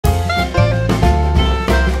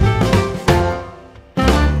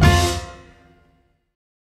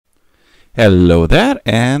Hello there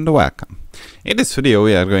and welcome. In this video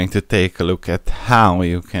we are going to take a look at how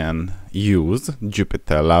you can use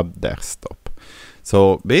JupyterLab Desktop.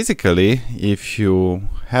 So basically, if you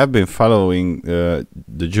have been following the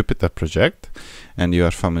Jupyter project and you are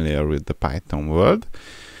familiar with the Python world,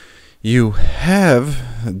 you have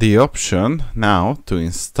the option now to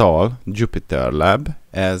install JupyterLab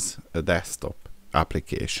as a desktop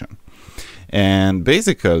application. And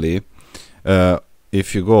basically,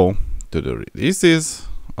 if you go to the releases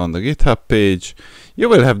on the GitHub page, you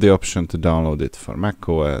will have the option to download it for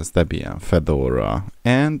macOS, Debian, Fedora,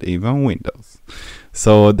 and even Windows.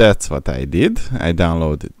 So that's what I did. I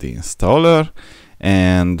downloaded the installer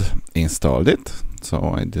and installed it.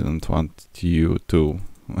 So I didn't want you to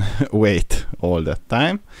wait all that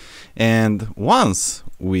time. And once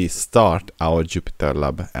we start our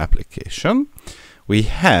JupyterLab application, we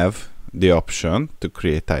have the option to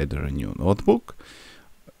create either a new notebook,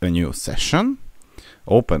 a new session,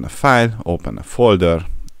 open a file, open a folder,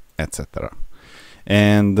 etc.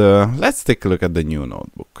 And let's take a look at the new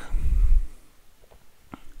notebook.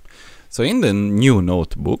 So in the new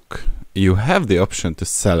notebook, you have the option to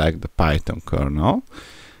select the Python kernel,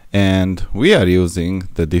 and we are using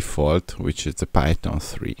the default, which is the Python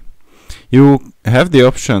 3. You have the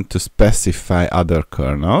option to specify other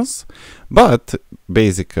kernels, but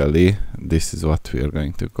basically this is what we are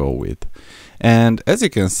going to go with. And as you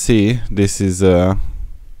can see, this is a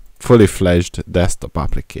fully fledged desktop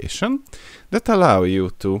application that allow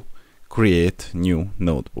you to create new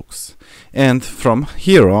notebooks. And from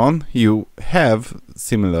here on, you have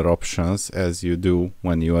similar options as you do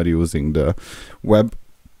when you are using the web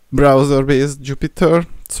browser-based Jupyter.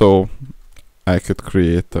 So I could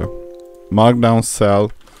create a markdown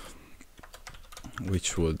cell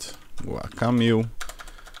which would welcome you,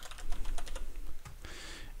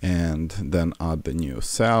 and then add the new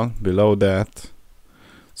cell below that.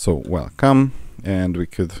 So welcome, and we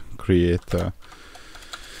could create a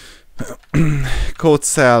code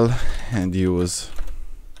cell and use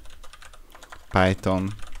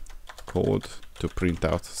Python code to print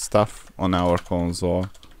out stuff on our console.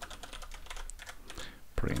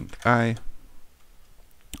 Print I.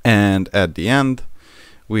 And at the end,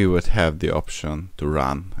 we would have the option to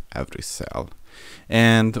run every cell.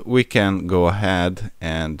 And we can go ahead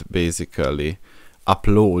and basically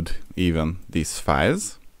upload even these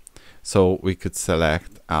files. So we could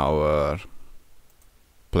select our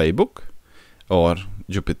playbook or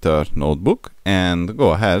Jupyter notebook and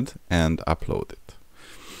go ahead and upload it.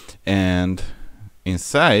 And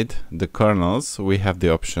inside the kernels, we have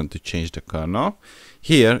the option to change the kernel.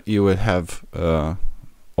 Here you will have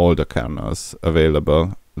all the kernels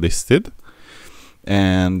available listed,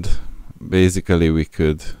 and basically we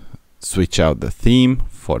could switch out the theme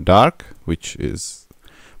for dark, which is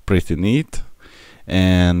pretty neat.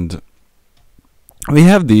 And we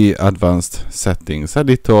have the advanced settings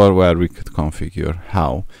editor where we could configure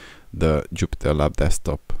how the JupyterLab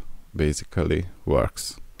Desktop basically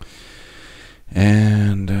works.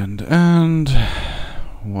 And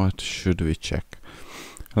what should we check?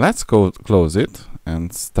 Let's go close it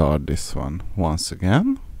and start this one once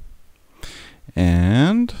again.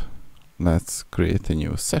 And let's create a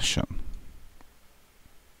new session.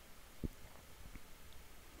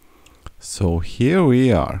 So here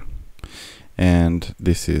we are. And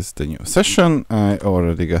this is the new session. I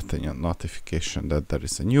already got a notification that there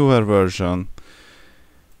is a newer version.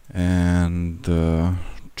 And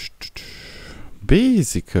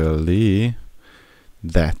basically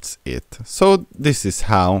that's it. So this is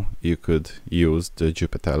how you could use the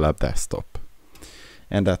JupyterLab Desktop.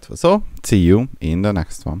 And that was all. See you in the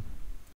next one.